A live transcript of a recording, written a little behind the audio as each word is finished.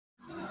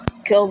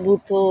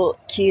Kabuto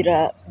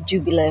Kira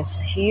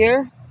Jubilees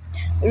here.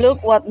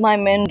 Look what my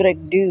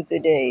Mandrake do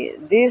today.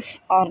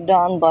 These are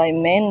done by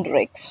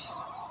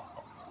Mandrakes.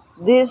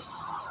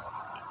 This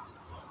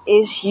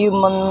is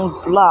human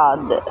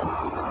blood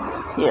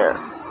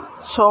here.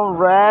 So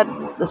red,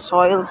 the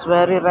soil is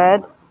very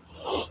red.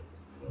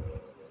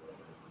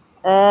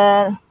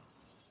 And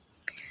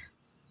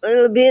a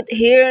little bit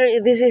here,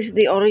 this is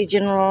the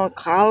original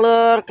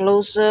color,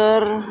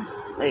 closer.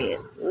 Wait,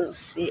 we'll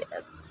see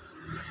it.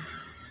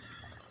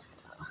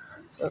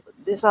 So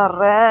these are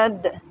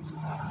red.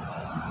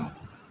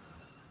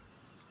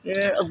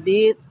 Here a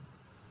bit.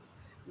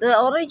 The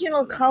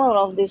original color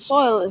of the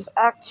soil is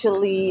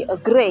actually a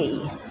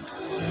gray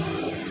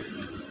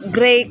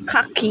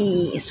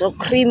khaki, so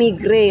creamy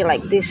gray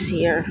like this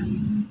here,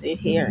 right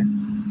here.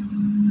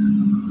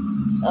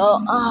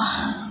 So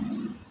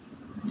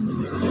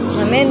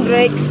the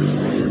mandrakes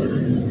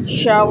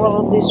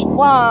shower this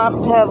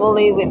part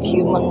heavily with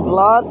human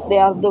blood. They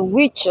are the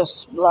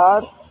witches'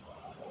 blood.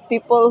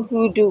 People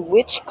who do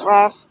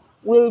witchcraft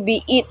will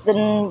be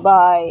eaten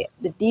by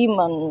the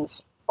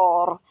demons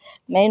or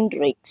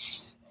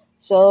mandrakes.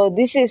 So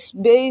this is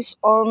based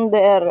on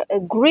their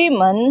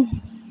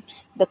agreement,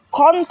 the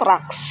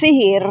contract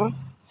sihir,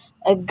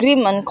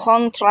 agreement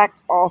contract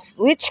of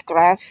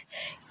witchcraft.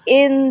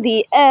 In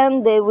the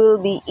end, they will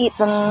be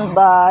eaten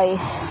by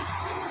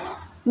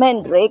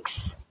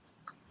mandrakes,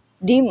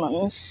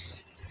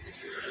 demons,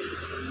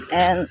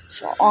 and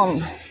so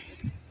on.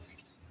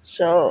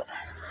 So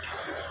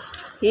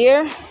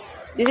here,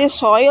 this is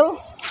soil.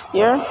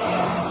 Here,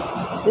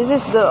 this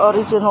is the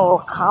original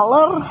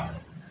color,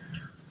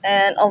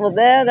 and over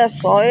there, the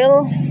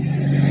soil.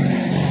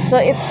 So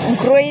it's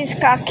grayish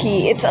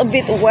khaki. It's a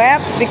bit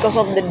wet because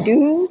of the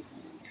dew.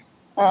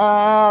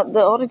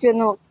 The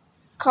original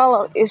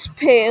color is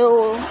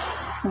pale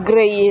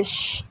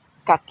grayish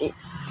khaki.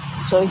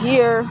 So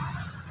here,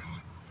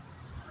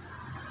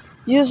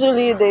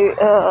 usually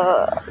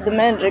the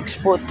mandrakes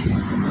put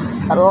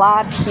a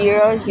lot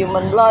here,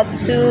 human blood,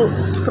 to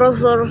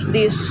preserve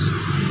these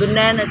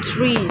banana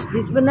trees.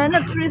 These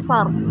banana trees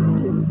are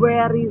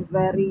very,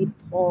 very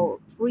tall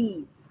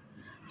trees.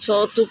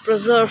 So to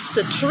preserve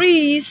the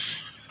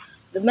trees,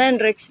 the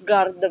mandrakes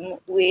guard them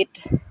with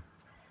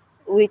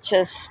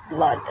witch's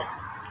blood.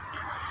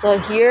 So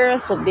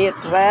here's a bit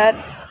red.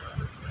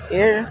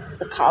 Here,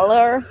 the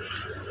color,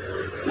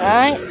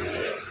 right?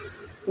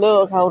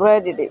 Look how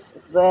red it is.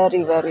 It's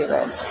very, very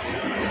red.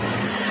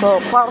 So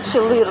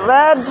partially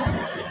red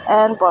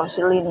and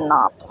partially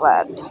not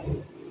red.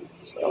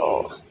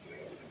 So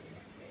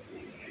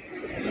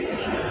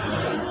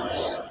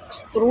it's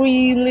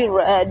extremely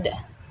red.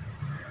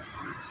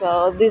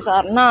 So these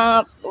are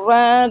not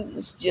red,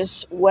 it's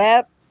just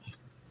wet,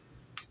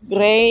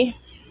 gray.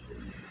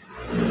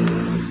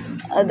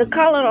 The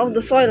color of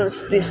the soil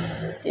is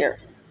this here.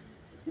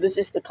 This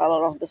is the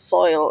color of the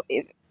soil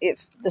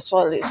if the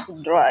soil is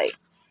dry.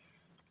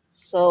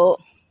 So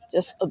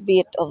just a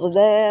bit over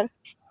there,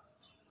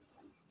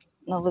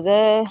 and over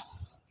there, a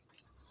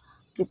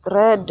bit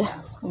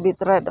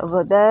red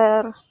over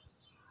there,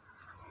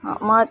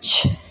 not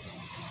much.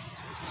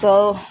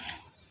 So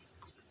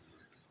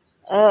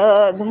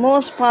the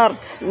most part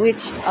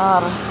which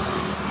are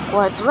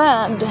quite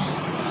red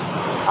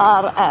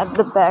are at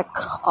the back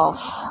of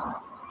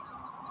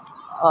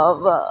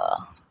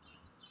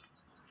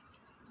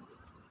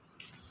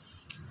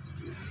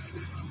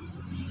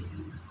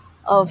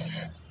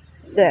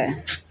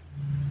there.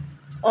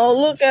 Oh,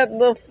 look at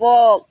the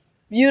fog,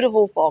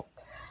 beautiful fog.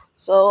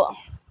 So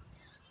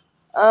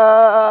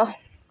the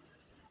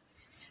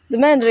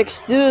mandrakes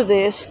do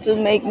this to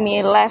make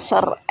me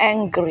lesser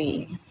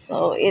angry.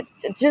 So it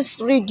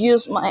just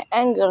reduced my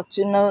anger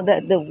to know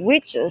that the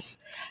witches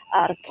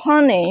are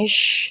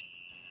punished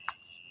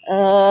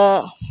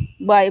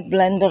by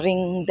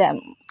blendering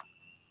them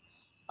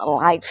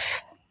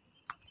alive.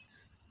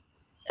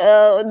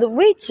 The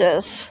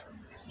witches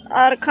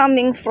are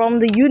coming from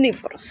the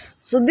universe.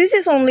 So this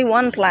is only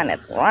one planet,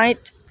 right?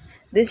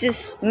 This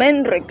is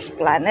Mandrake's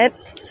planet,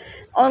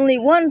 only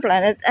one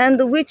planet, and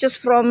the witches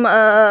from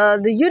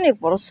the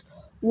universe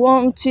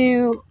want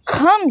to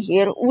come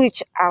here,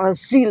 which are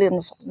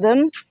zillions of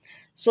them.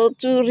 So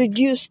to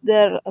reduce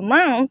their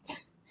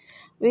amount,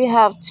 we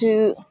have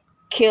to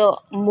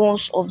kill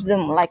most of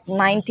them, like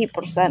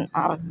 90%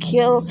 are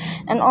killed,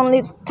 and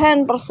only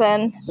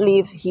 10%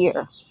 live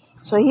here.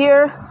 So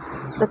here,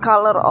 the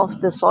color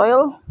of the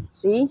soil,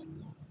 see,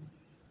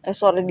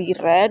 it's already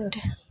red.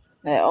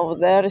 Over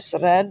there is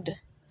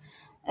red.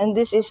 And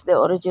this is the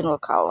original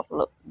color.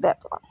 Look, that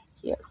one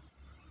here.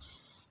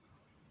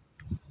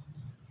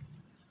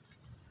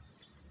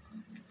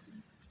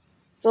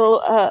 So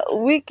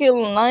we kill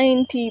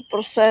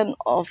 90%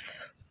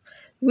 of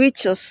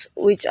witches,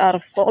 which are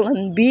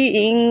fallen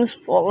beings,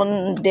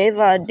 fallen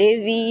deva,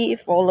 devi,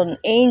 fallen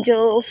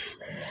angels,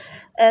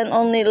 and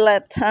only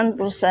let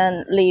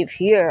 10% live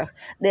here.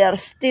 They are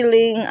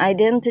stealing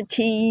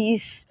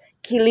identities,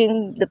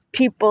 killing the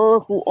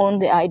people who own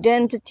the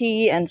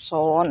identity, and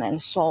so on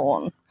and so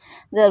on.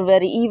 They are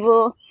very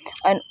evil,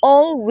 and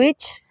all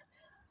witch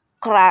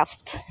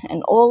witchcraft,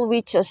 and all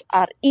witches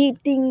are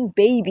eating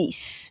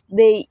babies.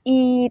 They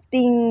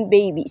eating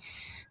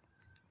babies.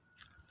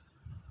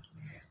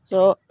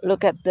 So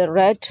look at the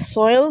red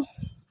soil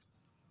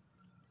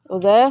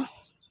over there.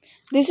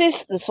 This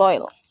is the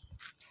soil.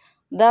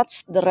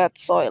 That's the red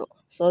soil.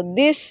 So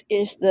this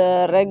is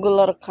the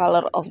regular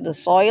color of the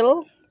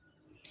soil.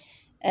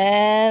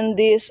 And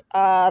these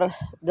are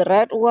the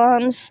red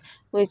ones,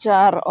 which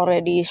are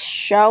already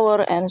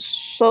showered and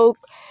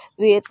soaked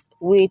with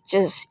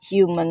witches'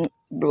 human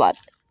blood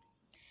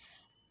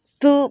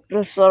to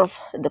preserve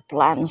the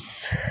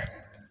plants.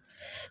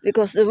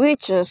 Because the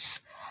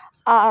witches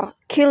are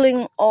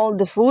killing all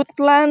the food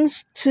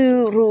plants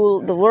to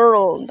rule the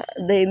world.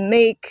 They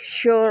make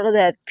sure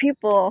that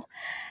people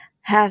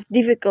have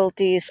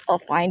difficulties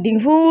of finding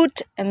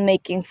food and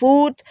making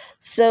food.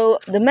 So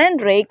the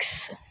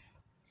mandrakes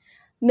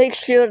make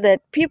sure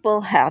that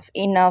people have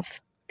enough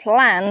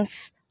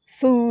plants,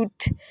 food,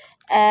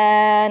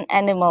 and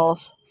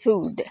animals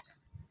food.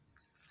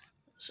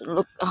 So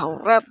look how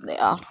red they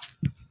are.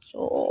 So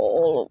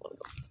all over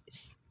the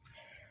place.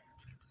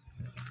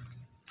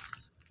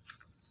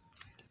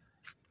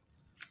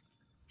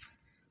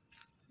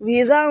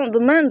 Without the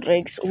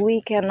mandrakes,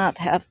 we cannot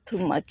have too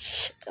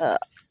much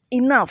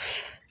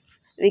enough.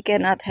 We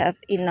cannot have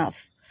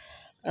enough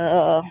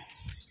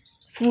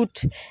food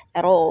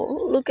at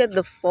all. Look at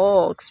the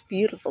fog, it's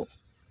beautiful.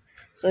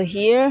 So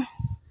here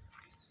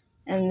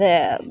and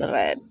there, the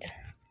red.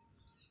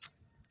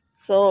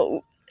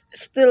 So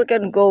still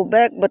can go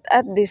back, but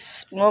at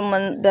this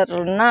moment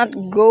better not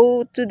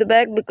go to the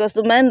back because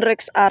the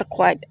mandrakes are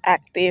quite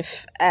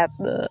active at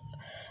the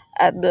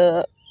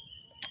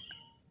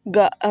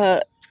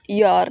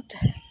yard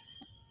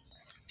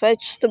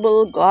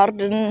vegetable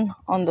garden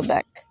on the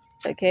back.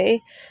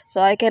 Okay,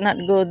 so I cannot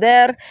go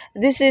there.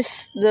 This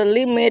is the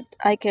limit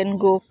I can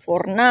go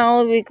for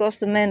now because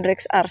the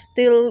mandrakes are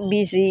still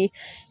busy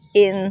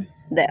in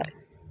there.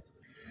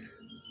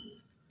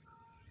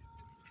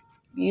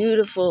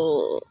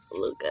 Beautiful.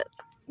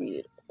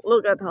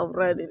 Look at how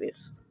red it is.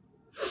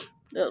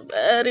 They're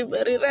very,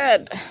 very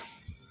red.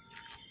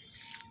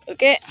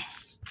 Okay,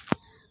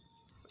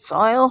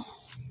 soil.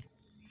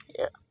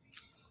 Yeah,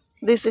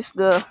 this is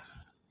the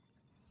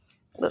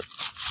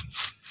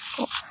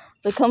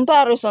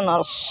comparison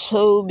are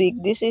so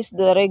big. This is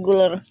the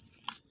regular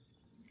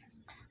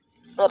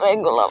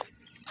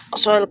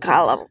soil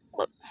color.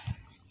 Look,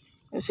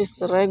 this is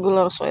the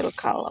regular soil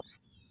color.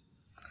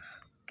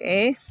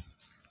 Okay.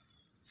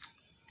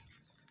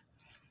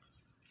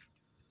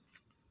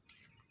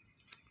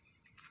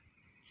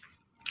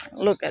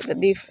 Look at the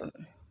different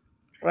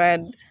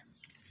red.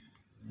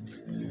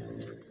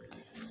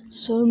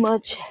 So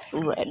much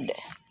red.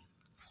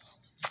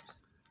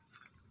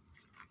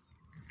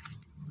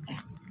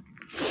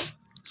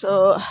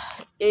 So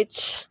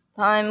each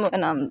time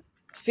when I'm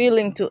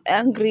feeling too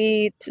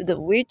angry to the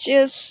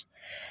witches,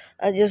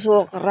 I just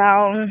walk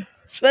around,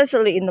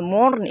 especially in the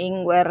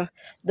morning where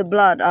the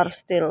blood are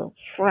still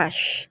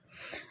fresh,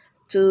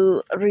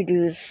 to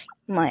reduce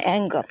my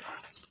anger.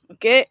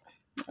 Okay,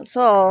 that's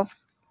all.